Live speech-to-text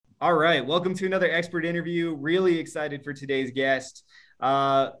All right, welcome to another expert interview. Really excited for today's guest.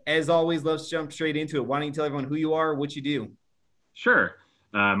 As always, let's jump straight into it. Why don't you tell everyone who you are, what you do? Sure.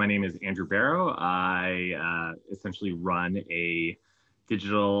 My name is Andrew Barrow. I essentially run a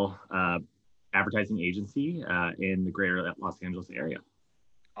digital advertising agency in the greater Los Angeles area.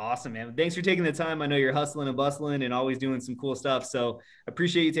 Awesome, man. Thanks for taking the time. I know you're hustling and bustling and always doing some cool stuff. So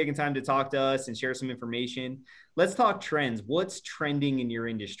appreciate you taking time to talk to us and share some information. Let's talk trends. What's trending in your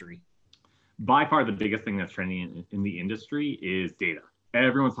industry? By far, the biggest thing that's trending in the industry is data.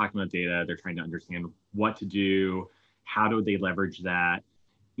 Everyone's talking about data. They're trying to understand what to do, how do they leverage that,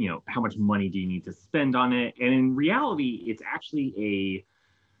 how much money do you need to spend on it? And in reality, it's actually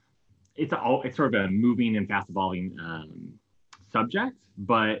it's sort of a moving and fast evolving subject,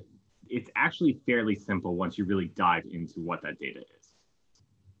 but it's actually fairly simple once you really dive into what that data is.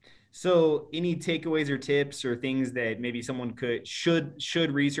 So, any takeaways or tips or things that maybe someone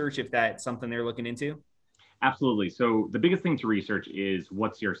should research if that's something they're looking into? Absolutely. So the biggest thing to research is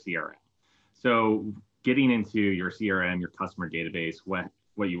what's your CRM. So getting into your CRM, your customer database,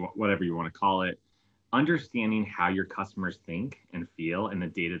 whatever you want to call it, understanding how your customers think and feel and the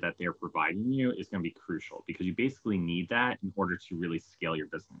data that they're providing you is going to be crucial because you basically need that in order to really scale your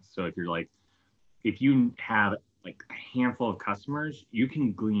business. So if you have like a handful of customers, you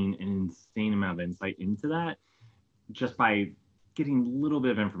can glean an insane amount of insight into that just by getting a little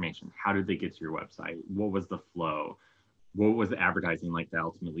bit of information. How did they get to your website? What was the flow? What was the advertising like that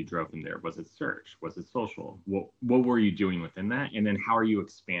ultimately drove them there? Was it search? Was it social? What were you doing within that? And then how are you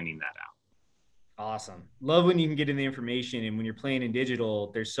expanding that out? Awesome. Love when you can get in the information. And when you're playing in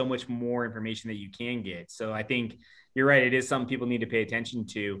digital, there's so much more information that you can get. So I think you're right. It is something people need to pay attention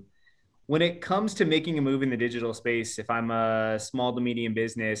to. When it comes to making a move in the digital space, if I'm a small to medium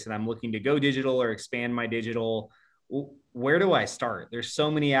business and I'm looking to go digital or expand my digital, where do I start? There's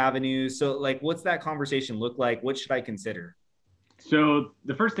so many avenues. So, like, what's that conversation look like? What should I consider? So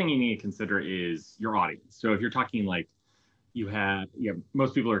the first thing you need to consider is your audience. So if you're talking like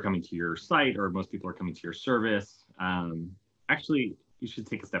most people are coming to your site or most people are coming to your service. Actually, you should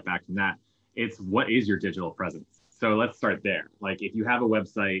take a step back from that. It's what is your digital presence? So let's start there. Like if you have a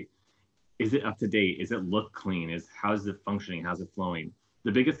website, is it up to date? Is it look clean? How's it functioning? How's it flowing?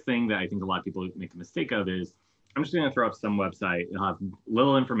 The biggest thing that I think a lot of people make a mistake of is I'm just going to throw up some website, it'll have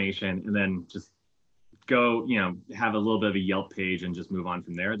little information, and then just go, have a little bit of a Yelp page and just move on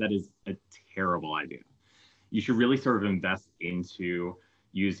from there. That is a terrible idea. You should really sort of invest into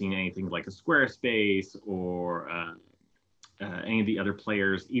using anything like a Squarespace or any of the other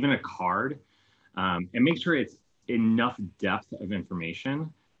players, even a card, and make sure it's enough depth of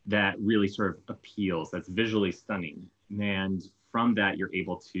information that really sort of appeals, that's visually stunning. And from that, you're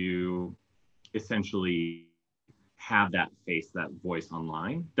able to essentially have that face, that voice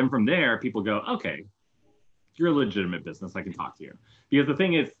online. Then from there, people go, okay, you're a legitimate business. I can talk to you. Because the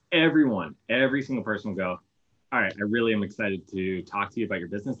thing is, every single person will go, all right, I really am excited to talk to you about your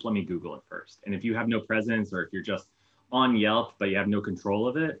business. Let me Google it first. And if you have no presence or if you're just on Yelp, but you have no control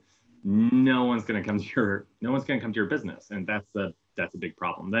of it, no one's going to come to your business. And that's a big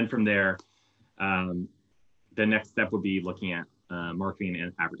problem. Then from there, the next step would be looking at marketing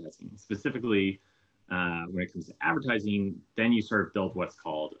and advertising. Specifically, when it comes to advertising, then you sort of build what's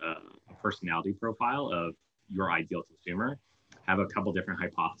called a personality profile of your ideal consumer, have a couple different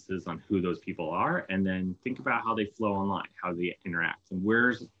hypotheses on who those people are, and then think about how they flow online, how they interact, and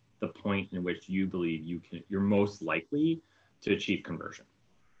where's the point in which you believe you're most likely to achieve conversion.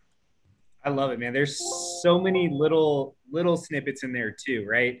 I love it, man. There's so many little snippets in there too,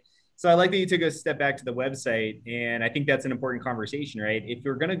 right? So I like that you took a step back to the website, and I think that's an important conversation, right? If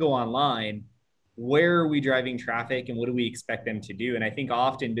you're going to go online, where are we driving traffic, and what do we expect them to do? And I think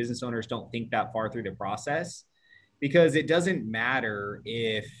often business owners don't think that far through the process because it doesn't matter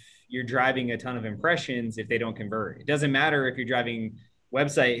if you're driving a ton of impressions if they don't convert. It doesn't matter if you're driving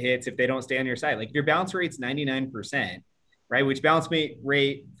website hits if they don't stay on your site. Like if your bounce rate's 99%, right? Which bounce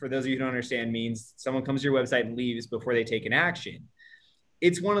rate, for those of you who don't understand, means someone comes to your website and leaves before they take an action.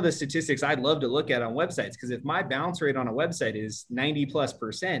 It's one of the statistics I'd love to look at on websites because if my bounce rate on a website is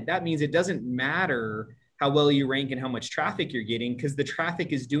 90+%, that means it doesn't matter how well you rank and how much traffic you're getting because the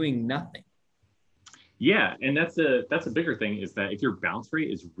traffic is doing nothing. Yeah, and that's a bigger thing is that if your bounce rate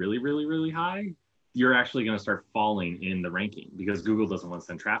is really, really, really high, you're actually going to start falling in the ranking because Google doesn't want to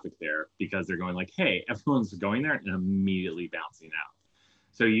send traffic there because they're going like, hey, everyone's going there and immediately bouncing out.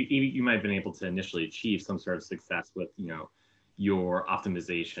 So you might have been able to initially achieve some sort of success with your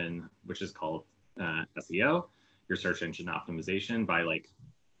optimization, which is called SEO, your search engine optimization, by like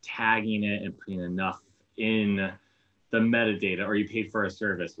tagging it and putting enough in the metadata, or you paid for a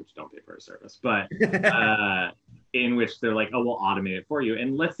service, which don't pay for a service, but in which they're like, oh, we'll automate it for you.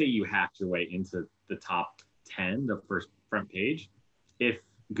 And let's say you hacked your way into the top 10, the first front page. If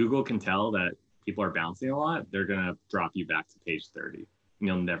Google can tell that people are bouncing a lot, they're going to drop you back to page 30 and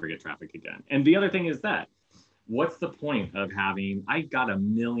you'll never get traffic again. And the other thing is that what's the point of having, I got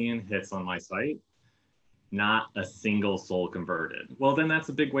 1 million hits on my site, not a single soul converted? Well, then that's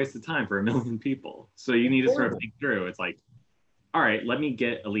a big waste of time for 1 million people. So you need to sort of think through. It's like, all right, let me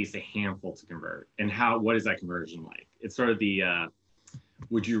get at least a handful to convert. And what is that conversion like? It's sort of the,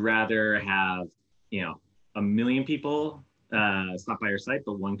 would you rather have, 1 million people stop by your site,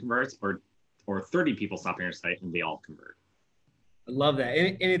 but one converts, or 30 people stop on your site and they all convert? I love that.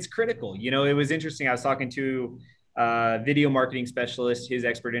 And it's critical. It was interesting. I was talking to video marketing specialist. His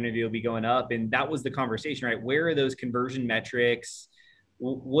expert interview will be going up. And that was the conversation, right? Where are those conversion metrics?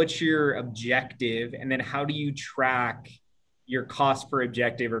 What's your objective? And then how do you track your cost per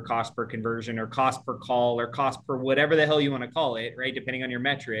objective or cost per conversion or cost per call or cost per whatever the hell you want to call it, right? Depending on your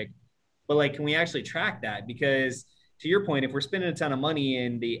metric. But like, can we actually track that? Because to your point, if we're spending a ton of money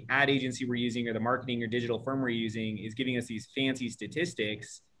and the ad agency we're using or the marketing or digital firm we're using is giving us these fancy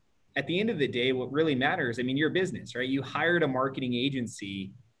statistics, at the end of the day, what really matters, I mean, you're a business, right? You hired a marketing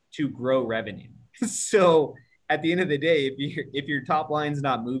agency to grow revenue. So at the end of the day, if your top line's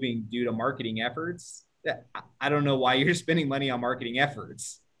not moving due to marketing efforts, I don't know why you're spending money on marketing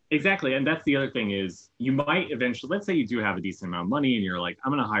efforts. Exactly. And that's the other thing is you might eventually, let's say you do have a decent amount of money and you're like,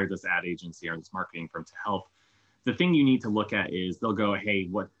 I'm going to hire this ad agency or this marketing firm to help. The thing you need to look at is they'll go, hey,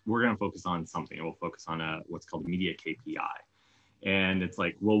 we're going to focus on something. We'll focus on what's called a media KPI. And it's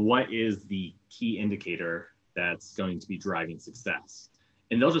like, well, what is the key indicator that's going to be driving success?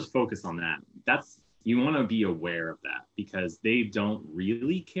 And they'll just focus on that. You want to be aware of that because they don't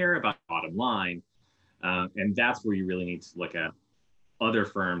really care about bottom line. And that's where you really need to look at other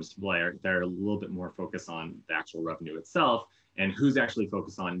firms that are a little bit more focused on the actual revenue itself and who's actually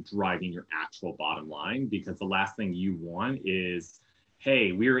focused on driving your actual bottom line. Because the last thing you want is,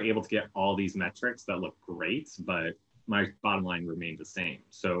 hey, we were able to get all these metrics that look great, but my bottom line remained the same.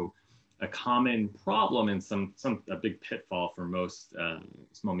 So a common problem and a big pitfall for most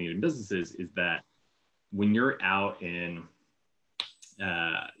small medium businesses is that when you're out in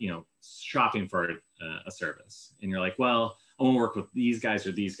shopping for a service and you're like, well, I want to work with these guys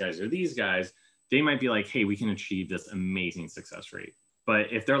or these guys or these guys, they might be like, hey, we can achieve this amazing success rate.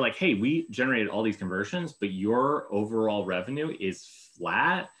 But if they're like, hey, we generated all these conversions, but your overall revenue is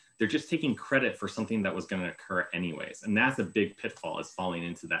flat, they're just taking credit for something that was going to occur anyways. And that's a big pitfall, is falling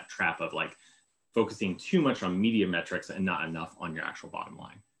into that trap of like focusing too much on media metrics and not enough on your actual bottom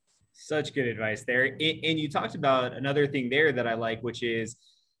line. Such good advice there. And you talked about another thing there that I like, which is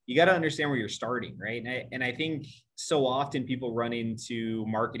you got to understand where you're starting, right? And I think so often people run into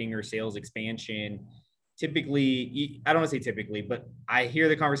marketing or sales expansion. Typically, I don't want to say typically, but I hear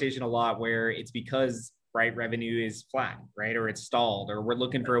the conversation a lot where it's because, right, revenue is flat, right? Or it's stalled, or we're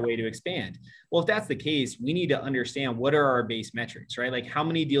looking for a way to expand. Well, if that's the case, we need to understand what are our base metrics, right? Like how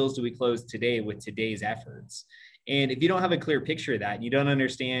many deals do we close today with today's efforts? And if you don't have a clear picture of that, you don't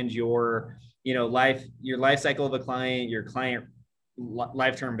understand your life cycle of a client, your client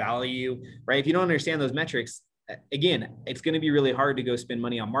lifetime value, right? If you don't understand those metrics, again, it's going to be really hard to go spend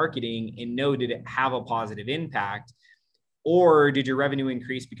money on marketing and know, did it have a positive impact? Or did your revenue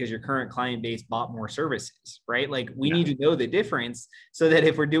increase because your current client base bought more services, right? Like we need to know the difference so that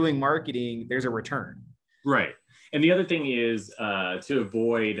if we're doing marketing, there's a return. Right. And the other thing is to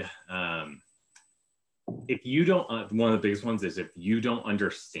avoid, if you don't, one of the biggest ones is if you don't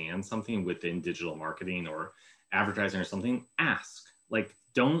understand something within digital marketing or advertising or something, ask. Like,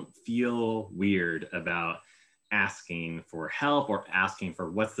 don't feel weird about asking for help or asking for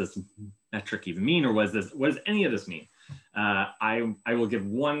what's this metric even mean, or what does any of this mean? I will give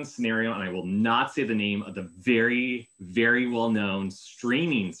one scenario, and I will not say the name of the very, very well-known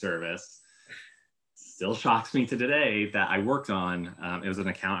streaming service. Still shocks me to today that I worked on. It was an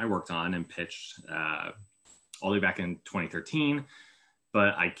account I worked on and pitched all the way back in 2013.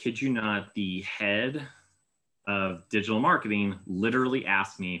 But I kid you not, the head of digital marketing literally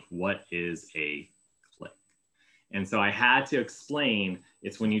asked me, what is a click? And so I had to explain,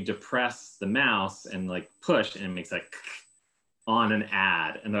 it's when you depress the mouse and like push and it makes like on an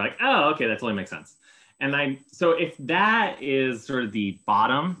ad. And they're like, oh, okay, that totally makes sense. And so if that is sort of the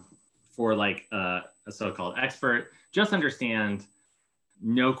bottom for like a so-called expert, just understand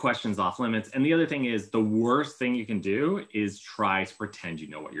no questions off limits. And the other thing is, the worst thing you can do is try to pretend you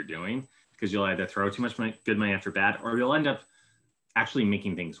know what you're doing, because you'll either throw too much good money after bad, or you'll end up actually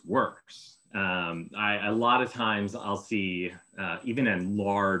making things worse. A lot of times I'll see, even in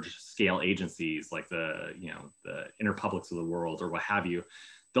large scale agencies like the Interpublics of the world or what have you,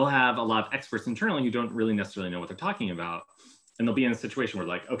 they'll have a lot of experts internally who don't really necessarily know what they're talking about. And they'll be in a situation where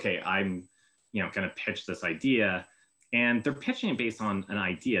like, okay, I'm, going to pitch this idea, and they're pitching it based on an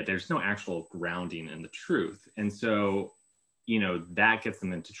idea. There's no actual grounding in the truth. And so, that gets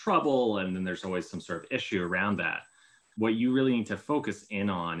them into trouble. And then there's always some sort of issue around that. What you really need to focus in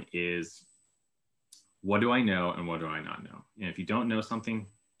on is, what do I know and what do I not know? And if you don't know something,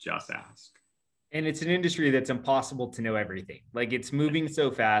 just ask. And it's an industry that's impossible to know everything. Like, it's moving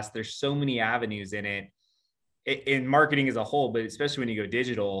so fast. There's so many avenues in it, in marketing as a whole, but especially when you go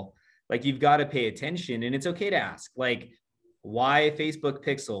digital, like, you've got to pay attention, and it's okay to ask, like, why Facebook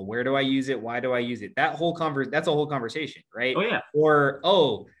pixel? Where do I use it? Why do I use it? That's a whole conversation, right? Oh yeah. Or,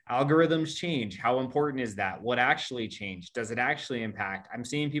 oh, algorithms change. How important is that? What actually changed? Does it actually impact? I'm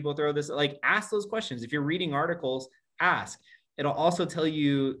seeing people throw this, like, ask those questions. If you're reading articles, ask. It'll also tell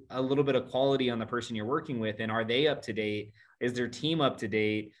you a little bit of quality on the person you're working with. And are they up to date? Is their team up to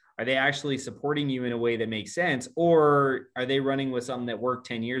date? Are they actually supporting you in a way that makes sense? Or are they running with something that worked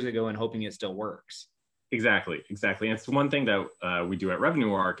 10 years ago and hoping it still works? Exactly. And it's one thing that we do at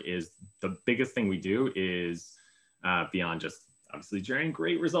Revenue Arc. Is the biggest thing we do is, beyond just obviously generating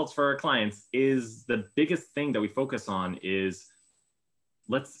great results for our clients, is the biggest thing that we focus on is,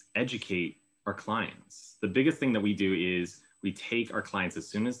 let's educate our clients. The biggest thing that we do is we take our clients as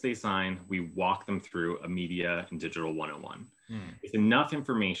soon as they sign, we walk them through a media and digital 101. It's enough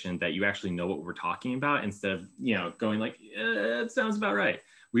information that you actually know what we're talking about, instead of, going like, it sounds about right.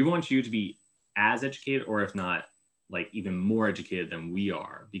 We want you to be as educated, or if not, like even more educated than we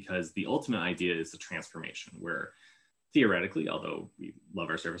are, because the ultimate idea is the transformation, where theoretically, although we love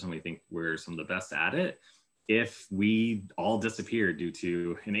our service and we think we're some of the best at it, if we all disappeared due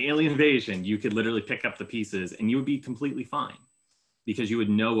to an alien invasion, you could literally pick up the pieces and you would be completely fine, because you would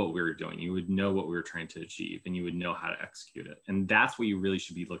know what we were doing. You would know what we were trying to achieve, and you would know how to execute it. And that's what you really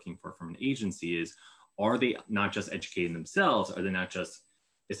should be looking for from an agency is, are they not just educating themselves? Are they not just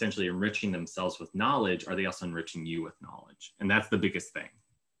essentially enriching themselves with knowledge? Are they also enriching you with knowledge? And that's the biggest thing.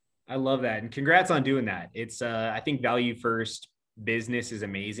 I love that. And congrats on doing that. It's, I think value first business is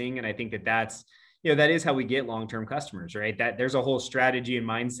amazing. And I think that's, that is how we get long-term customers, right? That there's a whole strategy and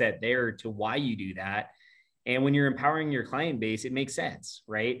mindset there to why you do that. And when you're empowering your client base, it makes sense,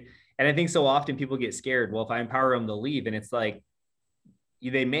 right? And I think so often people get scared. Well, if I empower them, they'll leave. And it's like,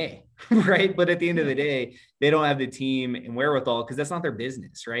 they may, right? But at the end of the day, they don't have the team and wherewithal, because that's not their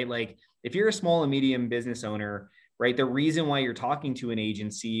business, right? Like, if you're a small and medium business owner, right, the reason why you're talking to an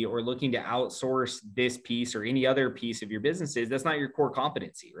agency or looking to outsource this piece or any other piece of your business is, that's not your core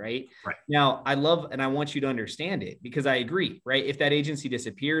competency, right? Right. Now, I love, and I want you to understand it, because I agree, right? If that agency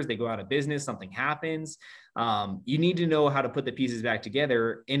disappears, they go out of business, something happens, you need to know how to put the pieces back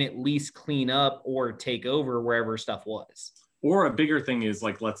together and at least clean up or take over wherever stuff was. Or a bigger thing is,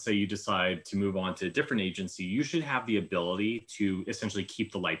 like, let's say you decide to move on to a different agency, you should have the ability to essentially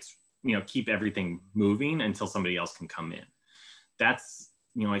keep the lights, keep everything moving until somebody else can come in. That's,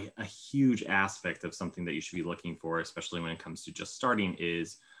 a huge aspect of something that you should be looking for, especially when it comes to just starting,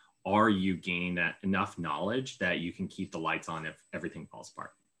 is, are you gaining that enough knowledge that you can keep the lights on if everything falls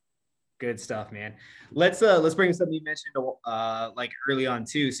apart? Good stuff, man. Let's bring something you mentioned like early on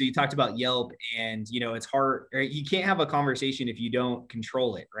too. So you talked about Yelp, and it's hard, right? You can't have a conversation if you don't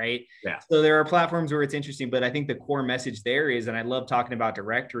control it, right? Yeah. So there are platforms where it's interesting, but I think the core message there is, and I love talking about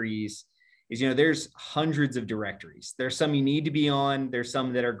directories, is there's hundreds of directories. There's some you need to be on. There's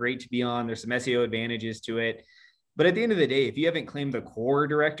some that are great to be on. There's some SEO advantages to it. But at the end of the day, if you haven't claimed the core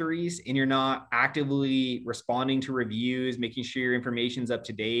directories and you're not actively responding to reviews, making sure your information's up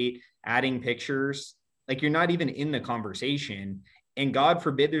to date, adding pictures, like, you're not even in the conversation. And God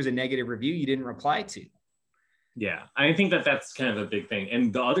forbid there's a negative review you didn't reply to. Yeah, I think that's kind of a big thing.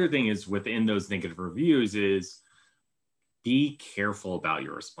 And the other thing is, within those negative reviews, is be careful about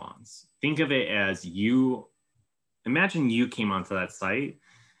your response. Think of it as, imagine you came onto that site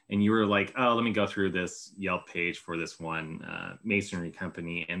and you were like, oh, let me go through this Yelp page for this one masonry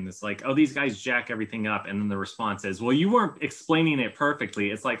company. And it's like, oh, these guys jack everything up. And then the response is, well, you weren't explaining it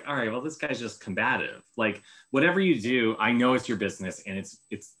perfectly. It's like, all right, well, this guy's just combative. Like, whatever you do, I know it's your business, and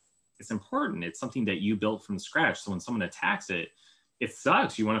it's important. It's something that you built from scratch. So when someone attacks it, it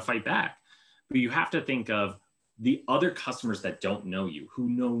sucks. You want to fight back. But you have to think of the other customers that don't know you, who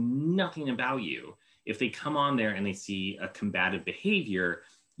know nothing about you. If they come on there and they see a combative behavior,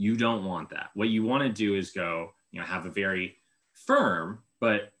 you don't want that. What you want to do is go, have a very firm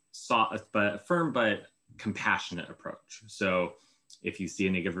but compassionate approach. So if you see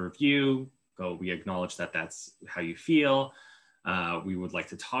a negative review, go, we acknowledge that that's how you feel. We would like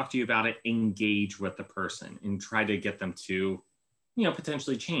to talk to you about it. Engage with the person and try to get them to,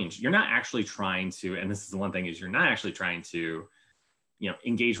 potentially change. You're not actually trying to, and this is the one thing, is you're not actually trying to,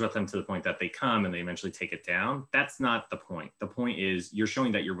 engage with them to the point that they come and they eventually take it down. That's not the point. The point is you're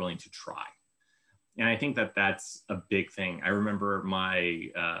showing that you're willing to try. And I think that that's a big thing. I remember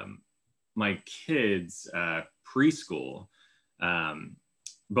my kids' preschool,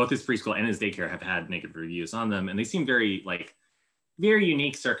 both his preschool and his daycare have had negative reviews on them. And they seem very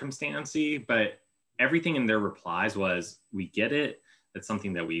unique circumstancy, but everything in their replies was, we get it. That's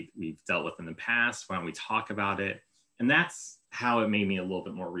something that we've dealt with in the past. Why don't we talk about it? And that's how it made me a little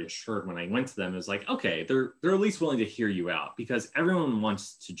bit more reassured when I went to them. It was like, okay, they're at least willing to hear you out, because everyone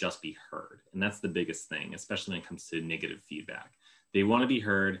wants to just be heard. And that's the biggest thing, especially when it comes to negative feedback. They want to be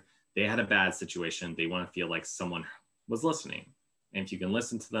heard. They had a bad situation. They want to feel like someone was listening. And if you can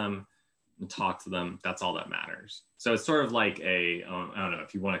listen to them and talk to them, that's all that matters. So it's sort of like I don't know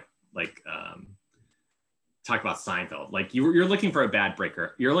if you want to talk about Seinfeld, like you're looking for a bad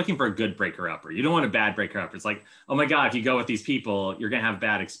breaker. You're looking for a good breaker upper. You don't want a bad breaker upper. It's like, oh my God, if you go with these people, you're going to have a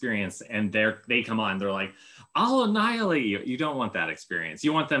bad experience. And they come on, they're like, I'll annihilate you. You don't want that experience.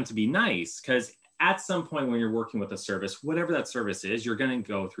 You want them to be nice, because at some point when you're working with a service, whatever that service is, you're going to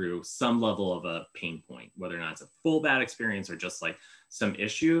go through some level of a pain point, whether or not it's a full bad experience or just like some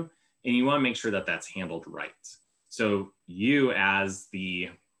issue. And you want to make sure that that's handled right. So you as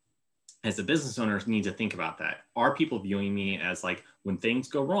the business owners need to think about that. Are people viewing me as like, when things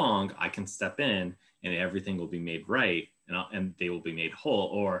go wrong, I can step in and everything will be made right and they will be made whole?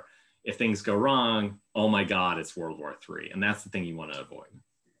 Or if things go wrong, oh my God, it's World War III. And that's the thing you want to avoid.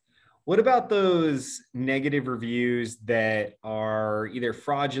 What about those negative reviews that are either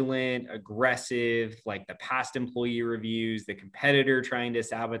fraudulent, aggressive, like the past employee reviews, the competitor trying to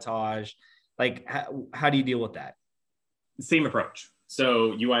sabotage? Like, how do you deal with that? Same approach.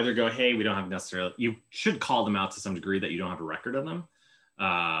 So you either go, hey, we don't have necessarily, you should call them out to some degree that you don't have a record of them.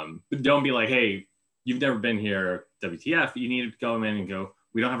 But don't be like, hey, you've never been here, WTF. You need to go in and go,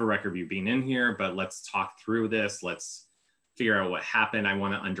 we don't have a record of you being in here, but let's talk through this. Let's figure out what happened. I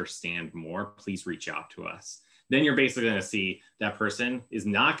want to understand more. Please reach out to us. Then you're basically going to see that person is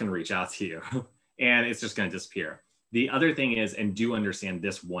not going to reach out to you and it's just going to disappear. The other thing is, and do understand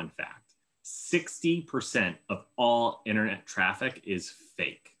this one fact, 60% of all internet traffic is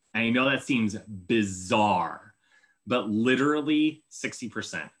fake. I know that seems bizarre, but literally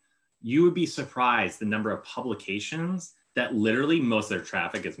 60%. You would be surprised the number of publications that literally most of their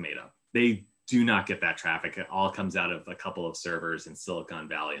traffic is made up. They do not get that traffic. It all comes out of a couple of servers in Silicon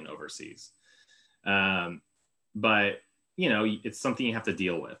Valley and overseas. But it's something you have to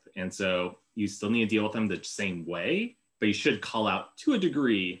deal with. And so you still need to deal with them the same way, but you should call out to a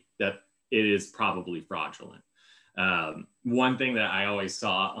degree that it is probably fraudulent. One thing that I always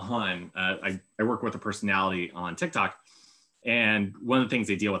saw on, I work with a personality on TikTok, and one of the things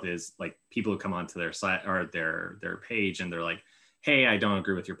they deal with is like people who come onto their site or their page and they're like, hey, I don't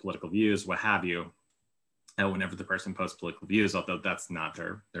agree with your political views, what have you. Whenever the person posts political views, although that's not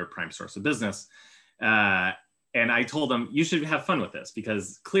their prime source of business. And I told them, you should have fun with this,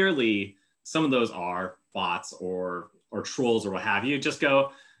 because clearly some of those are bots or trolls or what have you. Just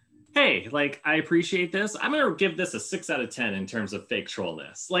go, hey, like, I appreciate this. I'm going to give this a 6 out of 10 in terms of fake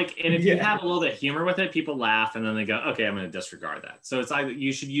trollness. Like, and if you have a little bit of humor with it, people laugh and then they go, okay, I'm going to disregard that. So it's either,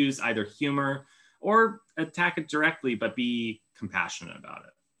 you should use either humor or attack it directly, but be compassionate about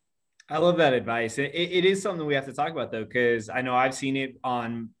it. I love that advice. It is something we have to talk about though, because I know I've seen it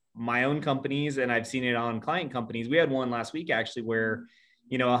on my own companies and I've seen it on client companies. We had one last week actually where,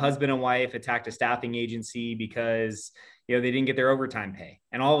 a husband and wife attacked a staffing agency because they didn't get their overtime pay.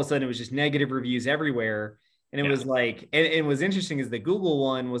 And all of a sudden it was just negative reviews everywhere. And it was like, and it was interesting is the Google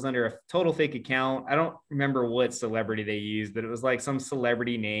one was under a total fake account. I don't remember what celebrity they used, but it was like some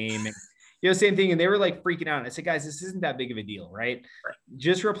celebrity name. And, same thing. And they were like freaking out. And I said, guys, this isn't that big of a deal, right?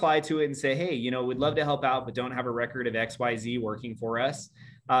 Just reply to it and say, hey, we'd love to help out, but don't have a record of XYZ working for us.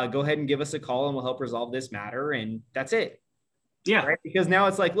 Go ahead and give us a call and we'll help resolve this matter. And that's it. Yeah. Right? Because now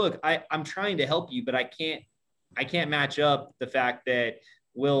it's like, look, I'm trying to help you, but I can't match up the fact that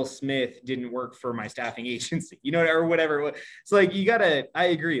Will Smith didn't work for my staffing agency, or whatever. It's like, I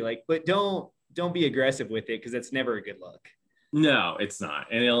agree. Like, but don't be aggressive with it, because it's never a good look. No, it's not.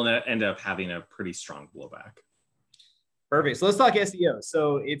 And it'll end up having a pretty strong blowback. Perfect. So let's talk SEO.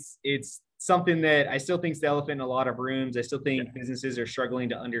 So it's something that I still think is the elephant in a lot of rooms. I still think businesses are struggling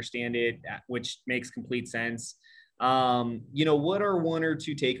to understand it, which makes complete sense. What are 1 or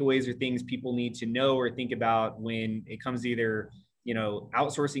 2 takeaways or things people need to know or think about when it comes to either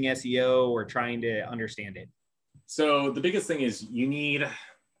outsourcing SEO or trying to understand it? So the biggest thing is this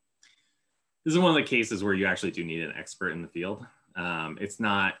is one of the cases where you actually do need an expert in the field. It's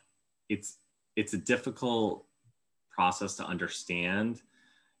not, it's a difficult process to understand.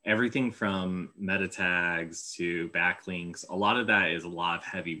 Everything from meta tags to backlinks, a lot of that is a lot of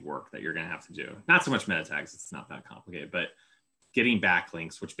heavy work that you're going to have to do. Not so much meta tags, it's not that complicated, but getting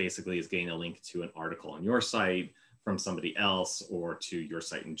backlinks, which basically is getting a link to an article on your site from somebody else or to your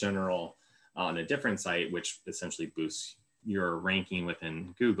site in general on a different site, which essentially boosts your ranking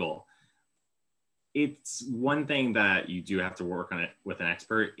within Google. It's one thing that you do have to work on it with an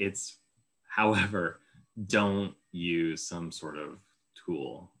expert. However, don't use some sort of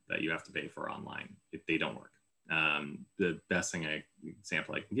tool that you have to pay for online. They don't work. The best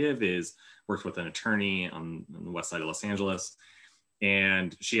example I can give is worked with an attorney on the west side of Los Angeles,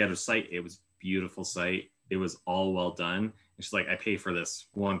 and she had a site. It was a beautiful site. It was all well done. And she's like, I pay for this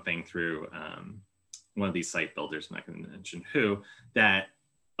one thing through one of these site builders, I'm not going to mention who, that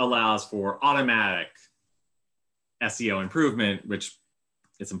allows for automatic SEO improvement, which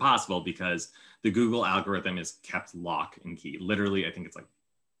it's impossible because the Google algorithm is kept lock and key. Literally, I think it's like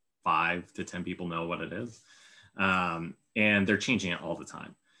 5 to 10 people know what it is. And they're changing it all the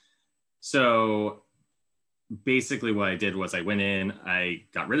time. So basically what I did was I went in, I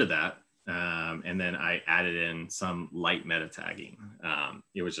got rid of that. And then I added in some light meta tagging.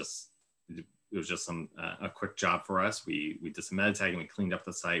 It was just a quick job for us. We did some meta tagging, we cleaned up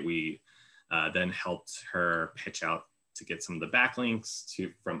the site. We then helped her pitch out to get some of the backlinks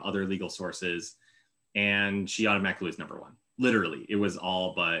from other legal sources. And she automatically was number one. Literally, it was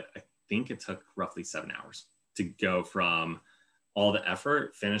all but, I think it took roughly 7 hours to go from all the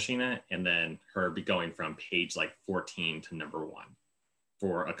effort, finishing it, and then her be going from page like 14 to number one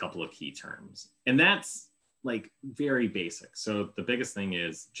for a couple of key terms. And that's like very basic. So the biggest thing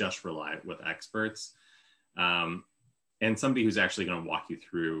is just rely with experts and somebody who's actually going to walk you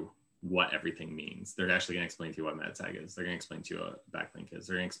through what everything means. They're actually going to explain to you what meta tag is. They're going to explain to you what backlink is.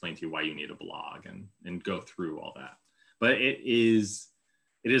 They're going to explain to you why you need a blog and go through all that. But it is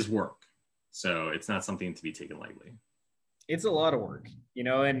work. So it's not something to be taken lightly. It's a lot of work,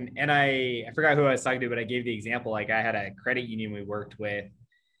 and I forgot who I was talking to, but I gave the example, like I had a credit union we worked with,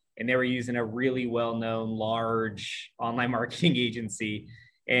 and they were using a really well-known large online marketing agency.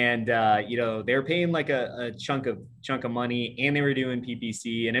 And, they're paying like a chunk of money, and they were doing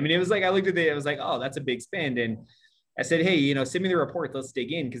PPC. And I mean, it was like, I looked at it, I was like, oh, that's a big spend. And I said, hey, send me the report. Let's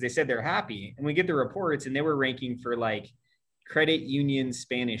dig in. Cause they said they're happy. And we get the reports, and they were ranking for like Credit Union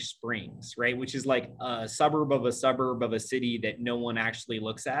Spanish Springs, right? Which is like a suburb of a city that no one actually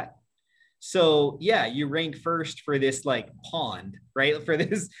looks at. So yeah, you rank first for this like pond, right? For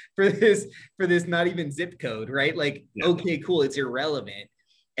this not even zip code, right? Like, yeah. Okay, cool. It's irrelevant.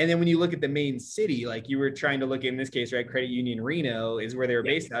 And then when you look at the main city, like you were trying to look in this case, right? Credit Union Reno is where they were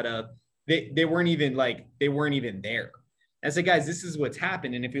based out of. They weren't even there. I said, guys, this is what's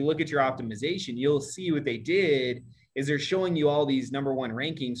happened. And if you look at your optimization, you'll see what they did is they're showing you all these number one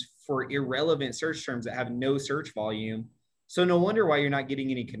rankings for irrelevant search terms that have no search volume. So no wonder why you're not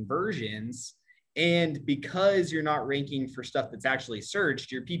getting any conversions. And because you're not ranking for stuff that's actually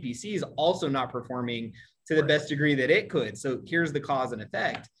searched, your PPC is also not performing to the best degree that it could. So here's the cause and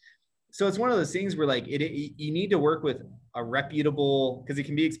effect. So it's one of those things where like you need to work with a reputable, because it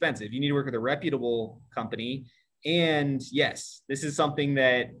can be expensive. You need to work with a reputable company. And yes, this is something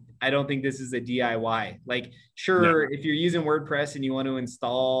that I don't think this is a DIY. Like, sure, if you're using WordPress and you want to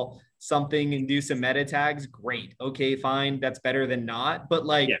install something and do some meta tags, great. Okay, fine. That's better than not. But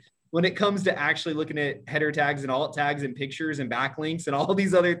like when it comes to actually looking at header tags and alt tags and pictures and backlinks and all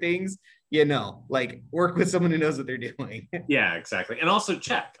these other things, like work with someone who knows what they're doing. Yeah, exactly. And also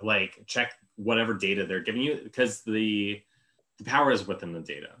check whatever data they're giving you, because the power is within the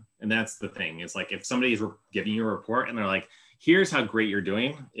data. And that's the thing. It's like if somebody's giving you a report and they're like, here's how great you're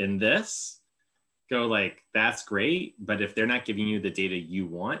doing in this, go like, that's great. But if they're not giving you the data you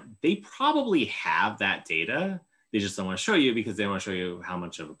want, they probably have that data. They just don't want to show you because they want to show you how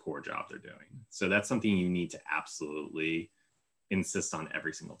much of a poor job they're doing. So that's something you need to absolutely insist on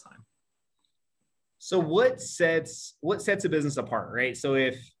every single time. So what sets a business apart, right? So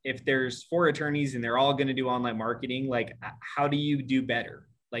if there's 4 attorneys and they're all going to do online marketing, like how do you do better?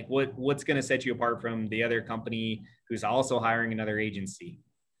 Like what's going to set you apart from the other company who's also hiring another agency?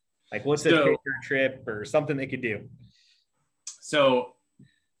 Like what's a trip or something they could do? So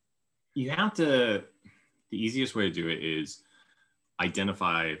you have to, the easiest way to do it is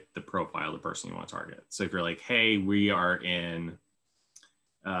identify the profile of the person you want to target. So if you're like, hey, we are in,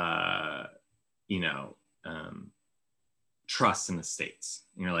 trusts and estates.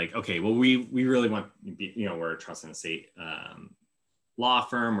 And you're like, okay, well, we really want, we're a trust and estate law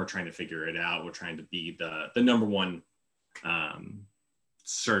firm. We're trying to figure it out. We're trying to be the number one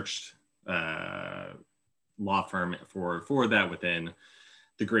searched law firm for that within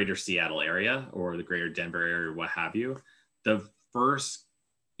the greater Seattle area or the greater Denver area, or what have you. The first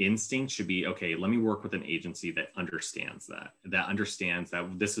instinct should be, okay, let me work with an agency that understands that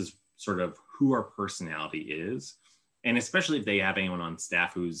this is sort of who our personality is. And especially if they have anyone on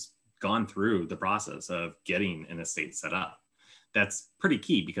staff who's gone through the process of getting an estate set up, that's pretty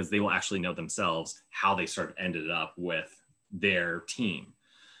key, because they will actually know themselves how they sort of ended up with their team.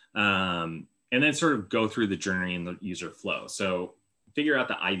 And then sort of go through the journey and the user flow. So figure out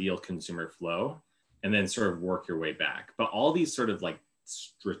the ideal consumer flow and then sort of work your way back. But all these sort of like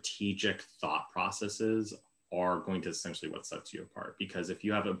strategic thought processes are going to essentially what sets you apart. Because if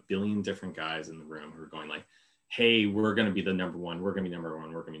you have a billion different guys in the room who are going like, hey, we're going to be the number one, we're going to be number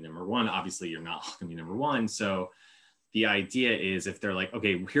one, we're going to be number one, obviously you're not going to be number one. So the idea is, if they're like,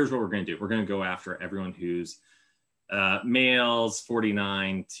 okay, here's what we're going to do. We're going to go after everyone who's males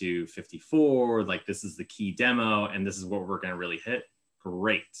 49 to 54, like this is the key demo and this is what we're going to really hit.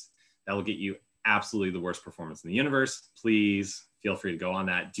 Great. That will get you absolutely the worst performance in the universe. Please feel free to go on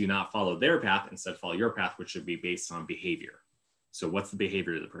that. Do not follow their path. Instead, follow your path, which should be based on behavior. So what's the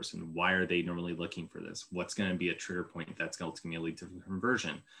behavior of the person? Why are they normally looking for this? What's going to be a trigger point that's going to lead to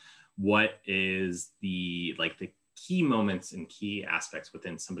conversion? What is the key moments and key aspects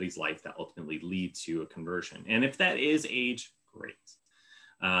within somebody's life that ultimately lead to a conversion? And if that is age, great.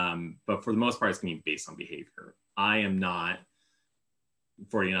 But for the most part, it's going to be based on behavior. I am not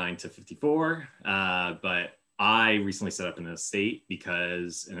 49 to 54, but I recently set up an estate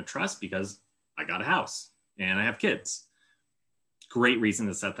in a trust because I got a house and I have kids. Great reason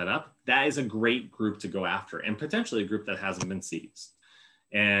to set that up. That is a great group to go after, and potentially a group that hasn't been seized.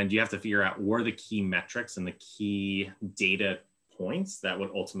 And you have to figure out what are the key metrics and the key data points that would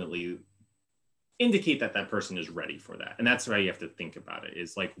ultimately indicate that that person is ready for that. And that's why you have to think about it,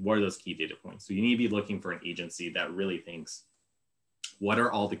 is like, what are those key data points? So you need to be looking for an agency that really thinks, what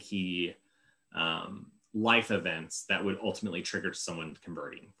are all the key life events that would ultimately trigger someone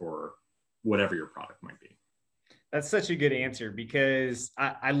converting for whatever your product might be? That's such a good answer, because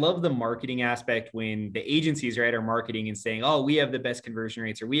I love the marketing aspect when the agencies, right, are marketing and saying, oh, we have the best conversion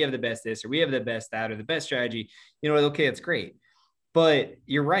rates, or we have the best this, or we have the best that, or the best strategy. Okay, it's great. But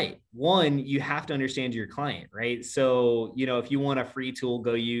you're right. One, you have to understand your client, right? So, if you want a free tool,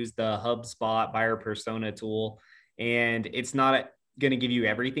 go use the HubSpot buyer persona tool. And it's not going to give you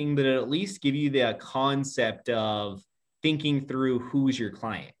everything, but it'll at least give you the concept of thinking through who's your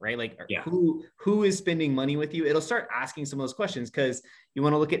client, right? Like, yeah, who is spending money with you? It'll start asking some of those questions, because you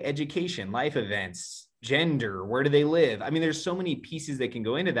want to look at education, life events, gender, where do they live? I mean, there's so many pieces that can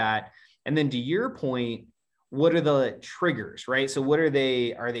go into that. And then to your point, what are the triggers, right? So what are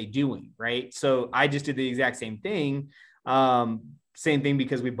they doing, right? So I just did the exact same thing. Same thing,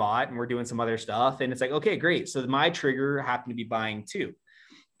 because we bought and we're doing some other stuff. And it's like, okay, great. So my trigger happened to be buying too.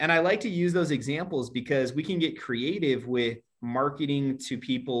 And I like to use those examples because we can get creative with marketing to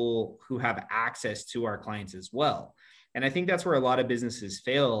people who have access to our clients as well. And I think that's where a lot of businesses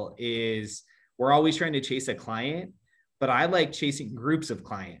fail, is we're always trying to chase a client, but I like chasing groups of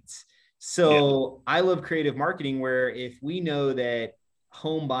clients. So yeah, I love creative marketing, where if we know that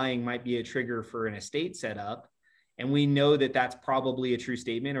home buying might be a trigger for an estate setup, and we know that that's probably a true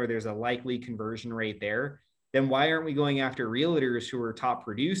statement, or there's a likely conversion rate there, then why aren't we going after realtors who are top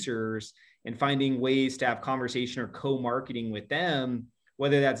producers and finding ways to have conversation or co-marketing with them,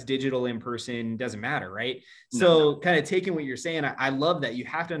 whether that's digital, in person, doesn't matter, right? So kind of taking what you're saying, I love that. You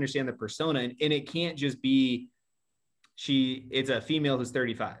have to understand the persona, and it can't just be, it's a female who's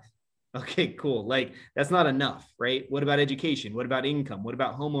 35. Okay, cool. Like, that's not enough, right? What about education? What about income? What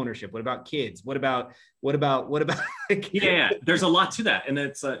about home ownership? What about kids? What about? Yeah, there's a lot to that. And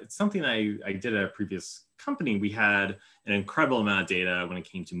it's something I did at a previous company. We had an incredible amount of data when it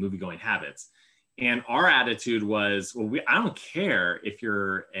came to movie-going habits. And our attitude was, well, I don't care if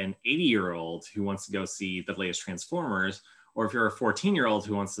you're an 80-year-old who wants to go see the latest Transformers, or if you're a 14-year-old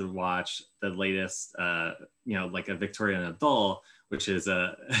who wants to watch the latest, like a Victorian adult, which is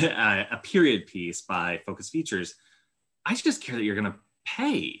a period piece by Focus Features. I just care that you're going to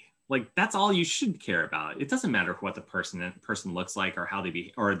pay. Like, that's all you should care about. It doesn't matter what the person looks like, or how they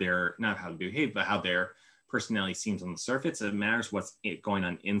be, or they're not how they behave, but how their personality seems on the surface. It matters what's going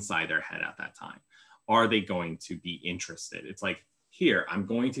on inside their head at that time. Are they going to be interested? It's like, here, I'm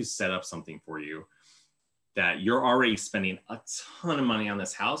going to set up something for you that you're already spending a ton of money on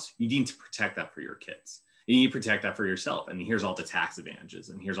this house. You need to protect that for your kids. And you protect that for yourself. And here's all the tax advantages,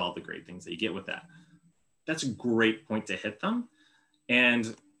 and here's all the great things that you get with that. That's a great point to hit them.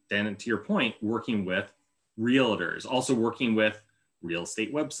 And then to your point, working with realtors, also working with real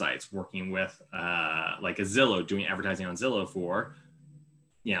estate websites, working with like a Zillow, doing advertising on Zillow for,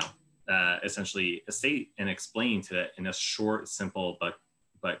 essentially estate, and explaining to it in a short, simple,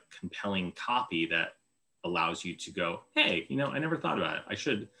 but compelling copy that allows you to go, hey, I never thought about it. I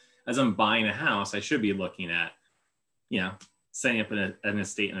should, as I'm buying a house, I should be looking at, setting up an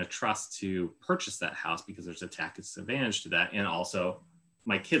estate and a trust to purchase that house, because there's a tax advantage to that. And also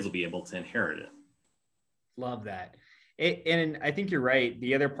my kids will be able to inherit it. Love that. And I think you're right.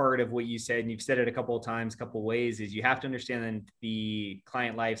 The other part of what you said, and you've said it a couple of times, a couple of ways, is you have to understand the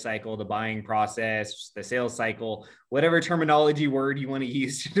client life cycle, the buying process, the sales cycle, whatever terminology word you want to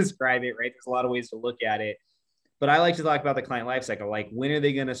use to describe it, right? There's a lot of ways to look at it. But I like to talk about the client life cycle. Like, when are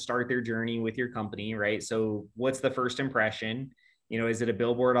they going to start their journey with your company, right? So what's the first impression? Is it a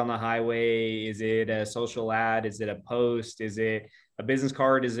billboard on the highway? Is it a social ad? Is it a post? Is it a business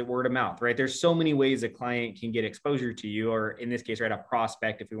card? Is it word of mouth, right? There's so many ways a client can get exposure to you, or in this case, right, a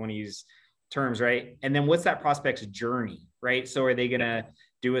prospect, if we want to use terms, right? And then what's that prospect's journey, right? So are they going to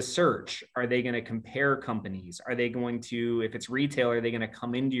do a search? Are they going to compare companies? Are they going to, if it's retail, are they going to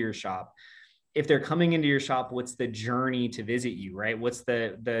come into your shop? If they're coming into your shop, what's the journey to visit you, right? What's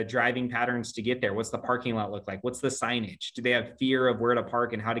the driving patterns to get there? What's the parking lot look like? What's the signage? Do they have fear of where to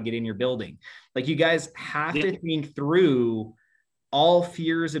park and how to get in your building? Like, you guys have to think through all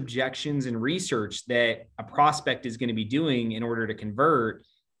fears, objections, and research that a prospect is going to be doing in order to convert.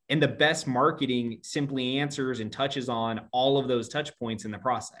 And the best marketing simply answers and touches on all of those touch points in the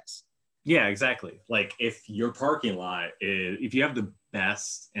process. Yeah, exactly. Like, if your parking lot if you have the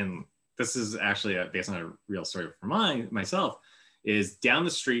best, and this is actually based on a real story for myself, is down the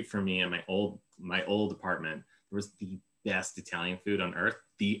street from me in my old apartment, there was the best Italian food on earth.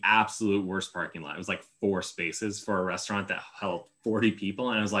 The absolute worst parking lot. It was like 4 spaces for a restaurant that held 40 people.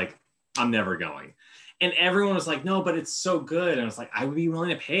 And I was like, I'm never going. And everyone was like, no, but it's so good. And I was like, I would be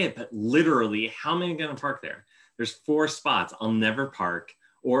willing to pay it, but literally, how am I going to park there? There's 4 spots. I'll never park.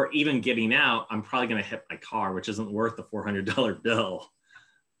 Or even getting out, I'm probably going to hit my car, which isn't worth the $400 bill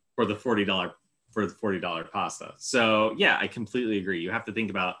for the $40 pasta. So yeah, I completely agree. You have to think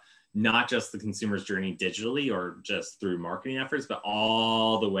about not just the consumer's journey digitally or just through marketing efforts, but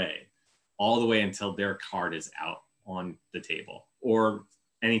all the way until their card is out on the table, or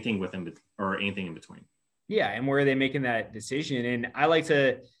anything in between. Yeah. And where are they making that decision? And I like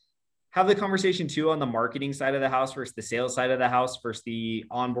to have the conversation too on the marketing side of the house versus the sales side of the house versus the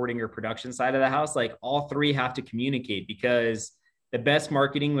onboarding or production side of the house. Like, all three have to communicate, because the best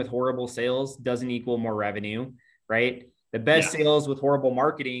marketing with horrible sales doesn't equal more revenue, right? The best sales with horrible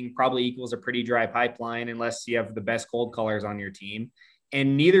marketing probably equals a pretty dry pipeline, unless you have the best cold callers on your team.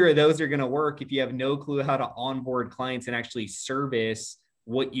 And neither of those are going to work if you have no clue how to onboard clients and actually service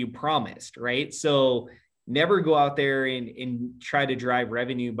what you promised, right? So never go out there and try to drive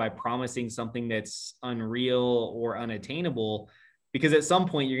revenue by promising something that's unreal or unattainable, because at some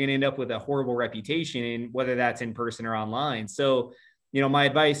point you're going to end up with a horrible reputation, whether that's in person or online. So, my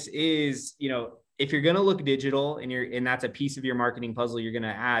advice is, if you're going to look digital and that's a piece of your marketing puzzle you're going to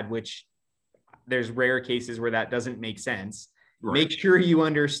add, which there's rare cases where that doesn't make sense. Right. Make sure you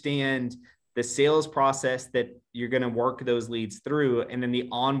understand the sales process that you're going to work those leads through, and then the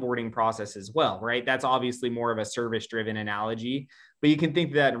onboarding process as well, right? That's obviously more of a service-driven analogy, but you can think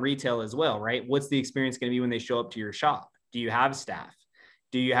of that in retail as well, right? What's the experience going to be when they show up to your shop? Do you have staff?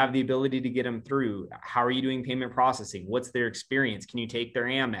 Do you have the ability to get them through? How are you doing payment processing? What's their experience? Can you take their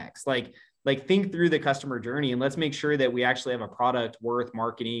Amex? Like think through the customer journey, and let's make sure that we actually have a product worth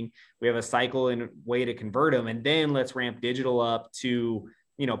marketing. We have a cycle and way to convert them. And then let's ramp digital up to,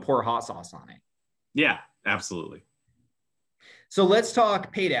 pour hot sauce on it. Yeah, absolutely. So let's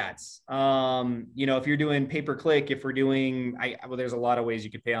talk paid ads. If you're doing pay-per-click, if we're doing, there's a lot of ways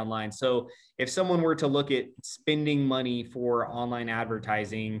you could pay online. So if someone were to look at spending money for online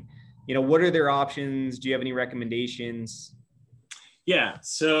advertising, what are their options? Do you have any recommendations? Yeah.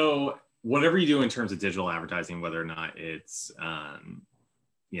 So whatever you do in terms of digital advertising, whether or not it's,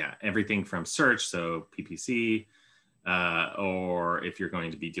 everything from search, so PPC, or if you're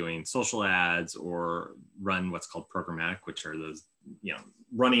going to be doing social ads or run what's called programmatic, which are those,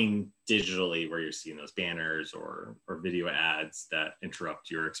 running digitally where you're seeing those banners or video ads that interrupt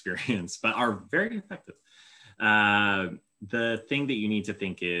your experience, but are very effective. The thing that you need to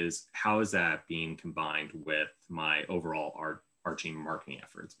think is, how is that being combined with my overall arching marketing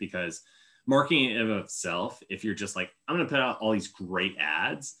efforts? Because marketing in of itself, if you're just like, I'm going to put out all these great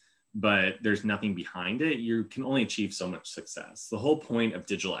ads, but there's nothing behind it, you can only achieve so much success. The whole point of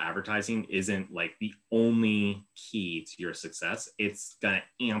digital advertising isn't like the only key to your success. It's going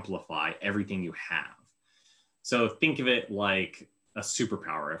to amplify everything you have. So think of it like a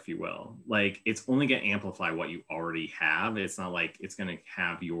superpower, if you will. Like it's only going to amplify what you already have. It's not like it's going to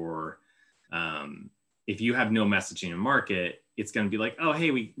have your, if you have no messaging in market, it's going to be like, oh,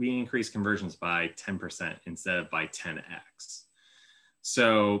 hey, we increased conversions by 10% instead of by 10x.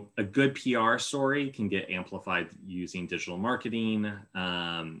 So a good PR story can get amplified using digital marketing.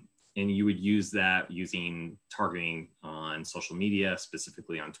 And you would use that using targeting on social media,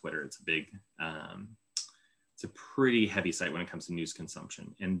 specifically on Twitter. It's a big, it's a pretty heavy site when it comes to news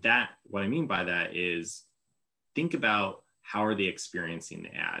consumption. And that, what I mean by that is think about how are they experiencing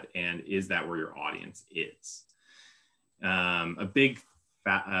the ad, and is that where your audience is? A big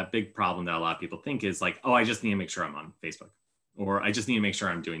problem that a lot of people think is like, oh, I just need to make sure I'm on Facebook, or I just need to make sure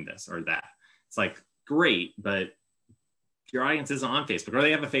I'm doing this or that. It's like, great, but your audience isn't on Facebook, or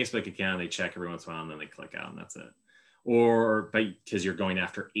they have a Facebook account, they check every once in a while and then they click out and that's it. Or because you're going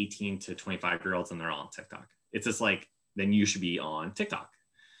after 18 to 25-year-olds and they're all on TikTok. It's just like, then you should be on TikTok.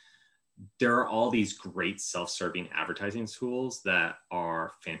 There are all these great self-serving advertising tools that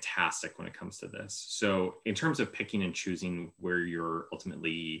are fantastic when it comes to this. So in terms of picking and choosing where you're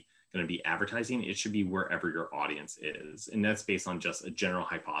ultimately going to be advertising, it should be wherever your audience is. And that's based on just a general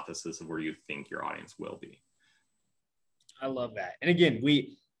hypothesis of where you think your audience will be. I love that. And again,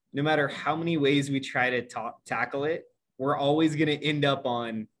 no matter how many ways we try to tackle it, we're always going to end up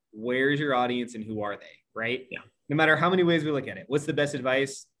on where's your audience and who are they, right? Yeah. No matter how many ways we look at it. What's the best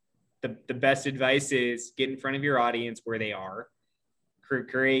advice? The best advice is get in front of your audience where they are,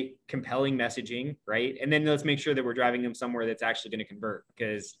 create compelling messaging, right? And then let's make sure that we're driving them somewhere that's actually going to convert,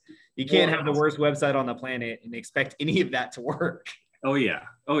 because you can't have the worst website on the planet and expect any of that to work. Oh yeah.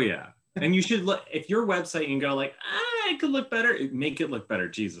 Oh yeah. And you should look, if your website, you can go like, it could look better, make it look better.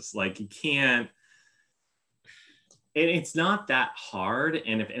 Jesus, like you can't, and it's not that hard.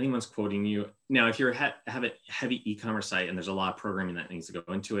 And if anyone's quoting you, now, if you have a heavy e-commerce site and there's a lot of programming that needs to go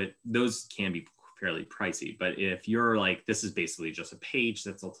into it, those can be fairly pricey. But if you're like, this is basically just a page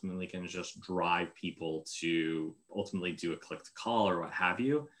that's ultimately going to just drive people to ultimately do a click to call or what have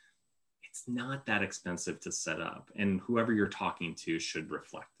you, it's not that expensive to set up. And whoever you're talking to should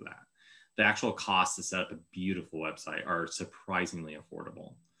reflect that. The actual costs to set up a beautiful website are surprisingly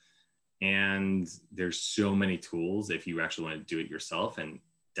affordable. And there's so many tools. If you actually want to do it yourself and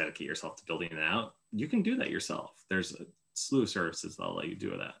dedicate yourself to building it out, you can do that yourself. There's a slew of services that'll let you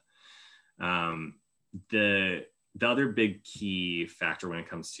do that. The other big key factor when it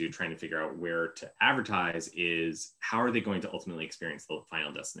comes to trying to figure out where to advertise is how are they going to ultimately experience the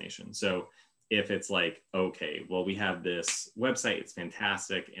final destination? So if it's like, okay, well, we have this website, it's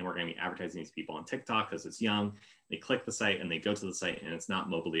fantastic, and we're going to be advertising these people on TikTok because it's young. They click the site and they go to the site and it's not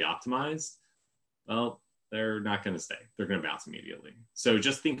mobilely optimized. Well, they're not going to stay. They're going to bounce immediately. So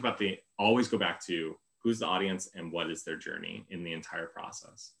just think about always go back to who's the audience and what is their journey in the entire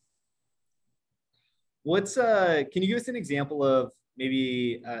process. Can you give us an example of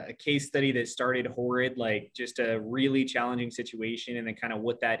maybe a case study that started horrid, like just a really challenging situation, and then kind of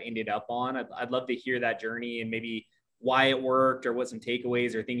what that ended up on? I'd love to hear that journey and maybe why it worked or what some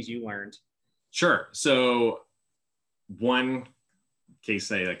takeaways or things you learned. Sure. So one case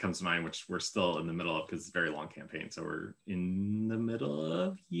study that comes to mind, which we're still in the middle of because it's a very long campaign. So we're in the middle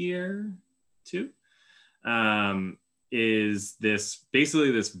of year 2, is this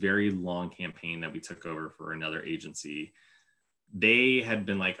very long campaign that we took over for another agency. They had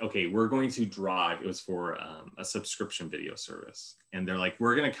been like, okay, we're going to drive, it was for a subscription video service. And they're like,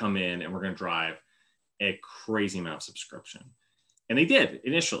 we're going to come in and we're going to drive a crazy amount of subscription. And they did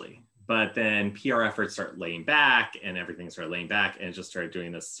initially. But then PR efforts start laying back and everything started laying back and it just started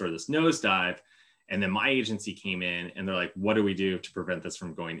doing this nosedive. And then my agency came in and they're like, what do we do to prevent this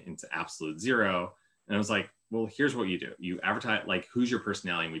from going into absolute zero? And I was like, well, here's what you do. You advertise, like, who's your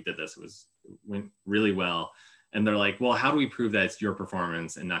personality? And we did this. It went really well. And they're like, well, how do we prove that it's your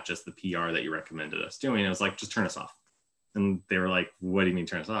performance and not just the PR that you recommended us doing? And I was like, just turn us off. And they were like, what do you mean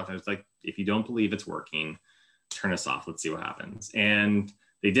turn us off? I was like, if you don't believe it's working, turn us off. Let's see what happens. And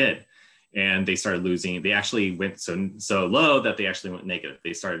they did. And they started losing. They actually went so low that they actually went negative.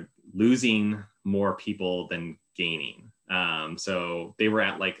 They started losing more people than gaining. So they were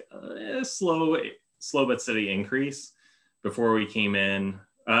at like a slow but steady increase before we came in.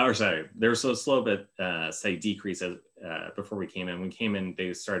 They were so slow but steady decrease before we came in. When we came in,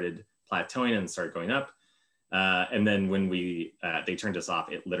 they started plateauing and started going up. And then when they turned us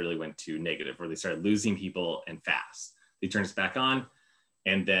off, it literally went to negative, where they started losing people and fast. They turned us back on.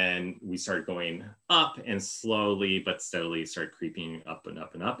 And then we started going up and slowly but steadily started creeping up and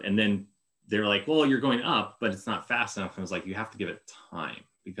up and up. And then they're like, well, you're going up, but it's not fast enough. And I was like, you have to give it time,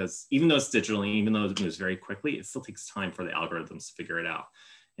 because even though it's digital, even though it moves very quickly, it still takes time for the algorithms to figure it out.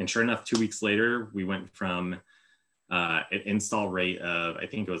 And sure enough, 2 weeks later, we went from an install rate of, I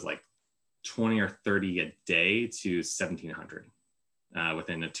think it was like 20 or 30 a day to 1,700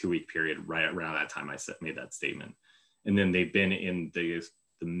 within a 2-week period, right around that time I made that statement. And then they've been in the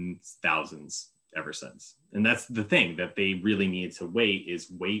thousands ever since. And that's the thing that they really need to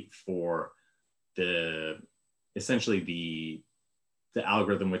wait for essentially the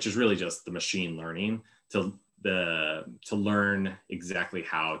algorithm, which is really just the machine learning, to learn exactly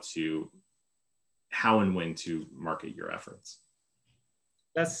how and when to market your efforts.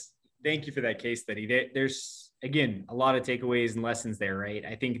 Thank you for that case study. There's, again, a lot of takeaways and lessons there, right?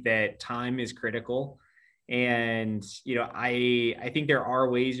 I think that time is critical. And, I think there are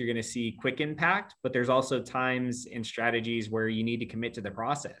ways you're going to see quick impact, but there's also times and strategies where you need to commit to the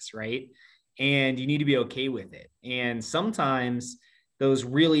process, right? And you need to be okay with it. And sometimes those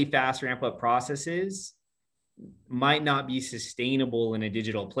really fast ramp up processes might not be sustainable in a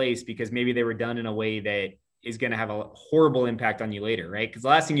digital place, because maybe they were done in a way that is going to have a horrible impact on you later, right? Because the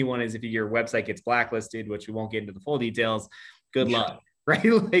last thing you want is if your website gets blacklisted, which we won't get into the full details, good luck, right?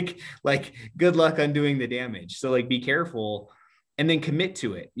 like good luck undoing the damage. So like, be careful and then commit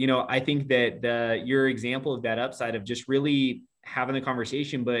to it. I think that your example of that upside of just really having the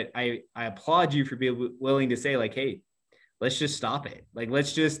conversation, but I applaud you for being willing to say like, hey, let's just stop it. Like,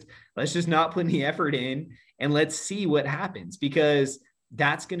 let's just not put any effort in and let's see what happens, because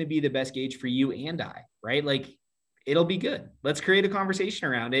that's going to be the best gauge for you and I, right? Like, it'll be good. Let's create a conversation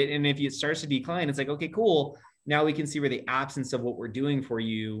around it. And if it starts to decline, it's like, okay, cool. Now we can see where the absence of what we're doing for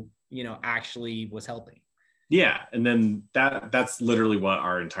you, actually was helping. Yeah. And then that's literally what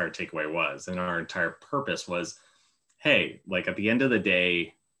our entire takeaway was. And our entire purpose was, hey, like at the end of the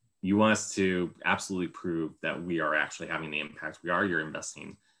day, you want us to absolutely prove that we are actually having the impact. You're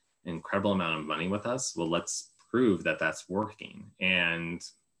investing an incredible amount of money with us. Well, let's prove that that's working. And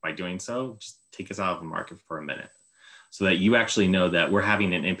by doing so, just take us out of the market for a minute so that you actually know that we're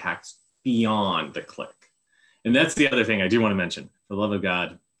having an impact beyond the click. And that's the other thing I do want to mention. For the love of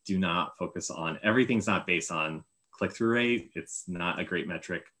God, do not focus on, everything's not based on click-through rate. It's not a great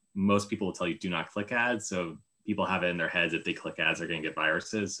metric. Most people will tell you do not click ads. So people have it in their heads if they click ads, they're going to get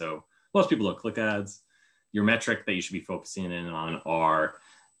viruses. So most people don't click ads. Your metric that you should be focusing in on are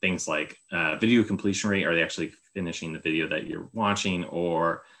things like video completion rate. Are they actually finishing the video that you're watching?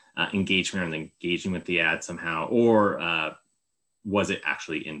 Or engagement, are they engaging with the ad somehow? Or was it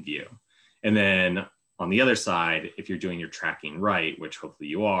actually in view? And then on the other side, if you're doing your tracking right, which hopefully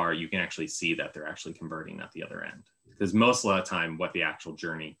you are, you can actually see that they're actually converting at the other end. Because most of the time, what the actual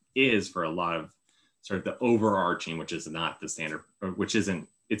journey is for a lot of sort of the overarching, which is not the standard, or which isn't,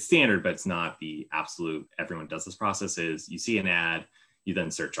 it's standard, but it's not the absolute, everyone does this process, is you see an ad, you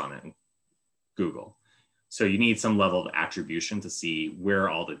then search on it in Google. So you need some level of attribution to see where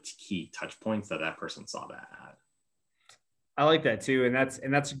all the key touch points that person saw that ad. I like that too.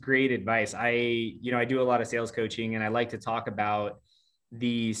 And that's great advice. I do a lot of sales coaching, and I like to talk about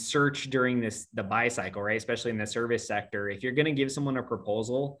the search during the buy cycle, right? Especially in the service sector. If you're going to give someone a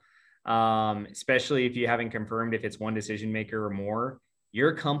proposal, especially if you haven't confirmed if it's one decision maker or more,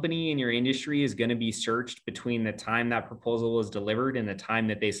 your company and your industry is going to be searched between the time that proposal was delivered and the time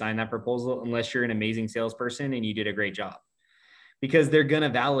that they sign that proposal, unless you're an amazing salesperson and you did a great job, because they're going to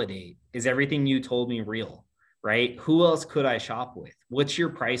validate, is everything you told me real, right? Who else could I shop with? What's your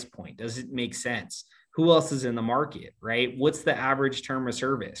price point? Does it make sense? Who else is in the market, right? What's the average term of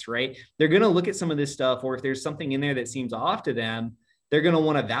service, right? They're going to look at some of this stuff, or if there's something in there that seems off to them, they're going to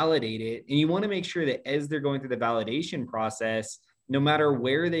want to validate it. And you want to make sure that as they're going through the validation process, no matter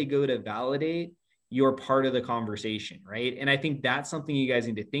where they go to validate, you're part of the conversation, right? And I think that's something you guys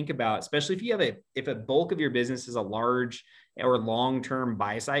need to think about, especially if a bulk of your business is a large or long-term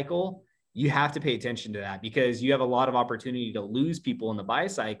buy cycle. You have to pay attention to that, because you have a lot of opportunity to lose people in the buy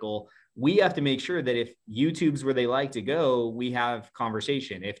cycle. We have to make sure that if YouTube's where they like to go, we have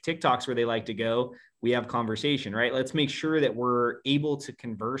conversation. If TikTok's where they like to go, we have conversation, right? Let's make sure that we're able to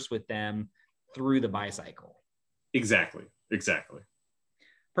converse with them through the buy cycle. Exactly.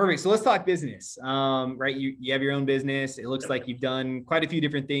 Perfect. So let's talk business, right? You have your own business. It looks like you've done quite a few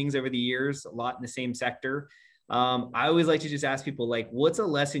different things over the years, a lot in the same sector. I always like to just ask people, like, what's a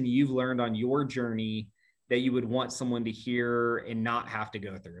lesson you've learned on your journey that you would want someone to hear and not have to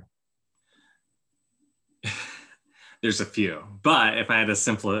go through? There's a few, but if I had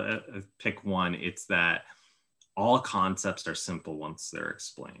to pick one, it's that all concepts are simple once they're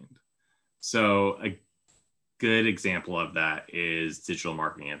explained. So a good example of that is digital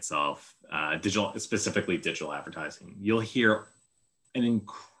marketing itself, specifically digital advertising. You'll hear an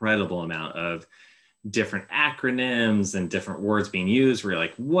incredible amount of different acronyms and different words being used where you're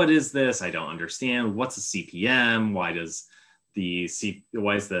like, what is this? I don't understand. What's a CPM? Why is the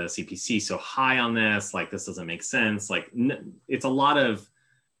CPC so high on this? Like, this doesn't make sense. Like, it's a lot of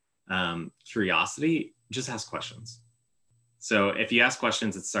curiosity. Just ask questions. So if you ask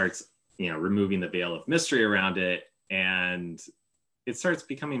questions, it starts, removing the veil of mystery around it, and it starts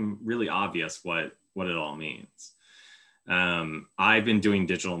becoming really obvious what it all means. I've been doing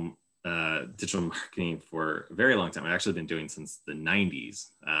digital marketing for a very long time. I've actually been doing since the 90s.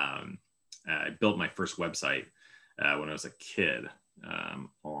 I built my first website when I was a kid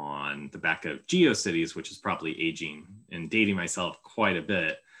on the back of GeoCities, which is probably aging and dating myself quite a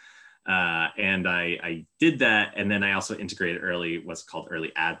bit. And I did that. And then I also integrated what's called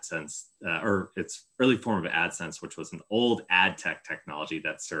early AdSense, or its early form of AdSense, which was an old ad tech technology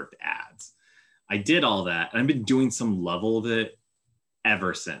that served ads. I did all that, and I've been doing some level of it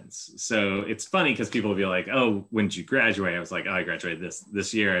ever since. So it's funny because people will be like, oh, when did you graduate? I was like, oh, I graduated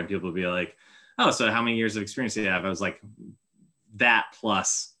this year. And people will be like, oh, so how many years of experience do you have? I was like, that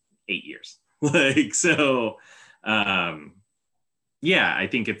plus 8 years. Yeah, I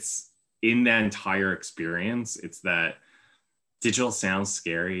think it's in that entire experience, it's that digital sounds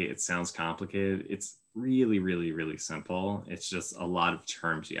scary. It sounds complicated. It's really, really, really simple. It's just a lot of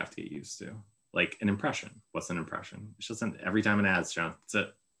terms you have to get used to. Like an impression. What's an impression? It's just every time an ad is shown, that's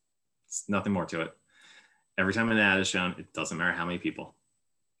it. It's nothing more to it. Every time an ad is shown, it doesn't matter how many people.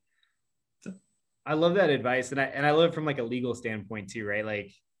 I love that advice. And I love it from like a legal standpoint too, right?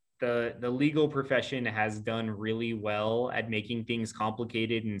 Like the legal profession has done really well at making things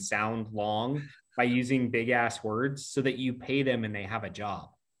complicated and sound long by using big ass words so that you pay them and they have a job,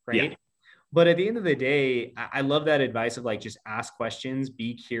 right? Yeah. But at the end of the day, I love that advice of like, just ask questions,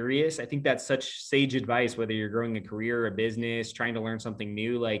 be curious. I think that's such sage advice, whether you're growing a career, a business, trying to learn something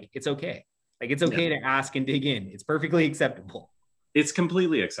new, like it's okay. Like it's okay to ask and dig in. It's perfectly acceptable. It's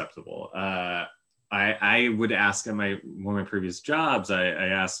completely acceptable. I would ask at one of my previous jobs, I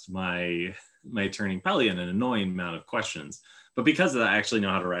asked my attorney probably an annoying amount of questions, but because of that, I actually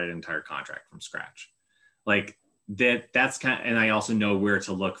know how to write an entire contract from scratch. Like that's and I also know where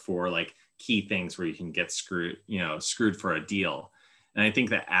to look for like key things where you can get screwed for a deal. And I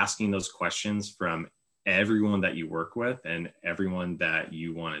think that asking those questions from everyone that you work with and everyone that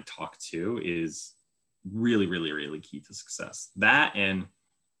you want to talk to is really, really, really key to success. That, and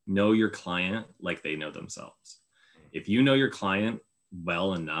know your client like they know themselves. If you know your client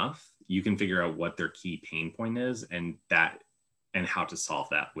well enough, you can figure out what their key pain point is and how to solve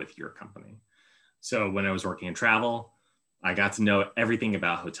that with your company. So when I was working in travel, I got to know everything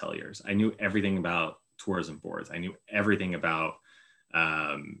about hoteliers. I knew everything about tourism boards. I knew everything about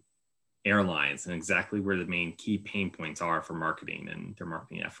airlines and exactly where the main key pain points are for marketing and their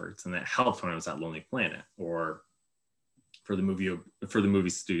marketing efforts. And that helped when I was at Lonely Planet, or for the movie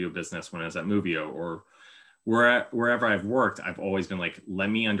studio business when I was at Movio, or wherever I've worked. I've always been like, let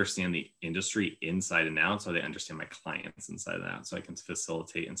me understand the industry inside and out so they understand my clients inside and out, so I can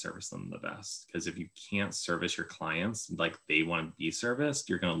facilitate and service them the best. Because if you can't service your clients like they want to be serviced,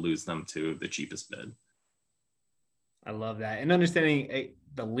 you're going to lose them to the cheapest bid. I love that. And understanding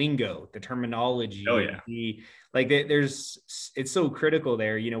the lingo, the terminology. Oh yeah. It's so critical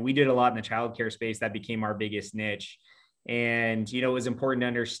there. We did a lot in the childcare space. That became our biggest niche. And, it was important to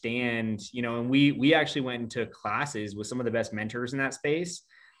understand, and we actually went into classes with some of the best mentors in that space,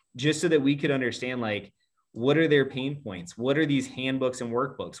 just so that we could understand, like, what are their pain points? What are these handbooks and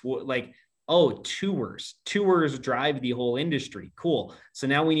workbooks? Tours drive the whole industry. Cool. So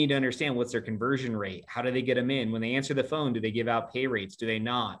now we need to understand, what's their conversion rate? How do they get them in? When they answer the phone, do they give out pay rates? Do they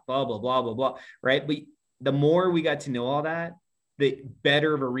not? Blah, blah, blah, blah, blah. Right. But the more we got to know all that, the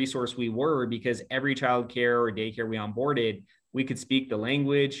better of a resource we were, because every child care or daycare we onboarded, we could speak the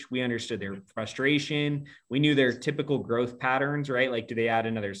language. We understood their frustration. We knew their typical growth patterns, right? Like, do they add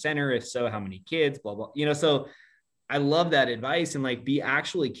another center? If so, how many kids, blah, blah, so I love that advice. And like, be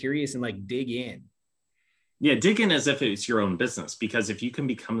actually curious and like dig in. Yeah. Dig in as if it's your own business, because if you can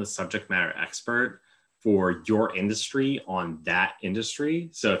become the subject matter expert for your industry on that industry.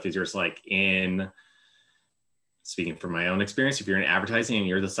 So if it's just like speaking from my own experience, if you're in advertising and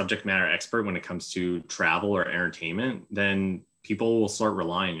you're the subject matter expert when it comes to travel or entertainment, then people will start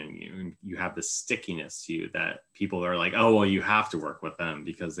relying on you. And you have this stickiness to you that people are like, oh, well, you have to work with them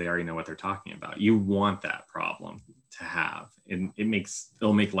because they already know what they're talking about. You want that problem to have, and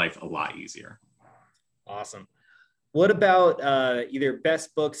it'll make life a lot easier. Awesome. What about either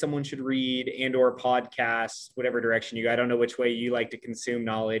best book someone should read and or podcasts, whatever direction you go? I don't know which way you like to consume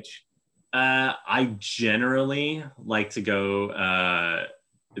knowledge. I generally like to go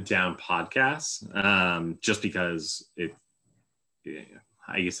down podcasts, just because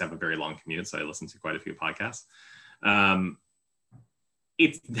I used to have a very long commute, so I listened to quite a few podcasts. Um,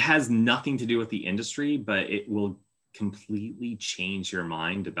 it has nothing to do with the industry, but it will completely change your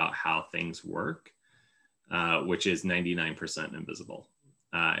mind about how things work, which is 99% invisible.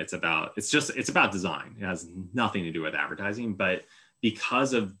 It's about design. It has nothing to do with advertising, but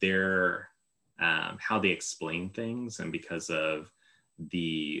because of their how they explain things, and because of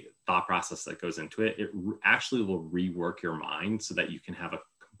the thought process that goes into it, it actually will rework your mind so that you can have a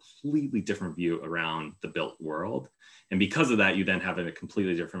completely different view around the built world. And because of that, you then have a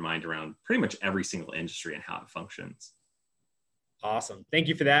completely different mind around pretty much every single industry and how it functions. Awesome. Thank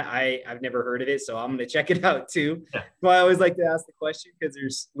you for that. I've never heard of it, so I'm going to check it out too. Yeah. Well, I always like to ask the question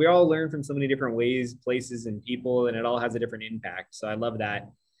because we all learn from so many different ways, places, and people, and it all has a different impact. So I love that.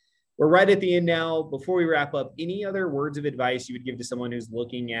 We're right at the end now. Before we wrap up, any other words of advice you would give to someone who's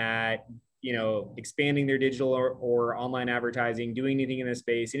looking at, expanding their digital or online advertising, doing anything in this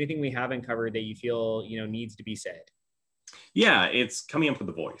space, anything we haven't covered that you feel, needs to be said? Yeah, it's coming up with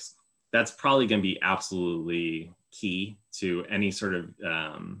a voice. That's probably going to be absolutely key to any sort of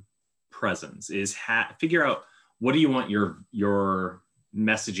presence, is figure out what do you want your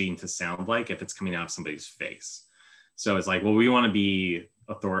messaging to sound like if it's coming out of somebody's face. So it's like, well, we want to be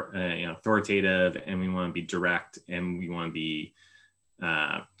authoritative, and we want to be direct, and we want to be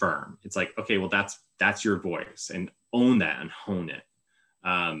firm. It's like, okay, well, that's your voice, and own that and hone it.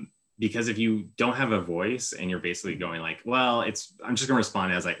 Because if you don't have a voice and you're basically going like, well, I'm just going to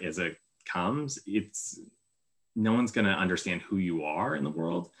respond as it comes, no one's going to understand who you are in the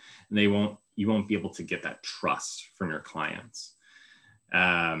world, and you won't be able to get that trust from your clients.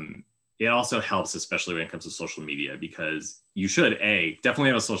 It also helps, especially when it comes to social media, because you should definitely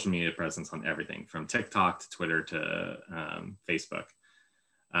have a social media presence on everything from TikTok to Twitter to Facebook,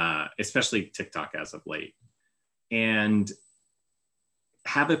 especially TikTok as of late, and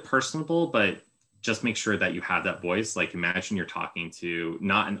have it personable, but just make sure that you have that voice. Like, imagine you're talking to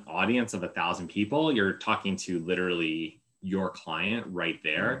not an audience of 1,000 people, you're talking to literally your client right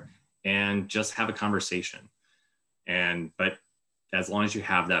there, and just have a conversation. But as long as you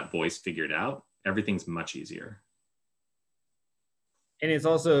have that voice figured out, everything's much easier. And it's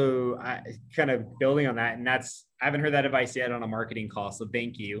also kind of building on that. And I haven't heard that advice yet on a marketing call, so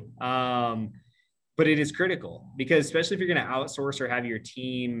thank you. But it is critical, because especially if you're going to outsource or have your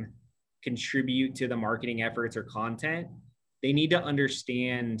team contribute to the marketing efforts or content, they need to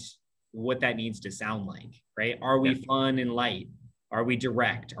understand what that needs to sound like, right? Are we fun and light? Are we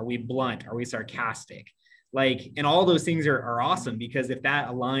direct? Are we blunt? Are we sarcastic? And all those things are awesome, because if that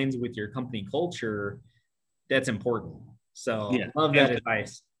aligns with your company culture, that's important. So love that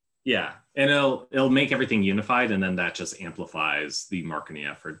advice. Yeah. And it'll make everything unified, and then that just amplifies the marketing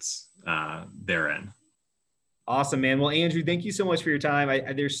efforts therein. Awesome, man. Well, Andrew, thank you so much for your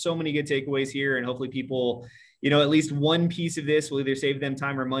time. There's so many good takeaways here, and hopefully people, at least one piece of this will either save them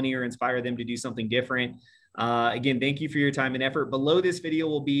time or money or inspire them to do something different. Again, thank you for your time and effort. Below this video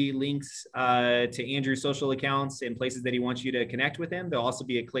will be links to Andrew's social accounts and places that he wants you to connect with him. There'll also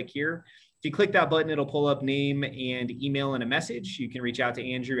be a click here. If you click that button, it'll pull up name and email and a message. You can reach out to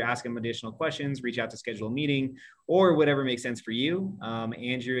Andrew, ask him additional questions, reach out to schedule a meeting, or whatever makes sense for you.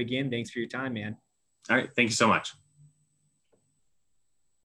 Andrew, again, thanks for your time, man. All right. Thank you so much.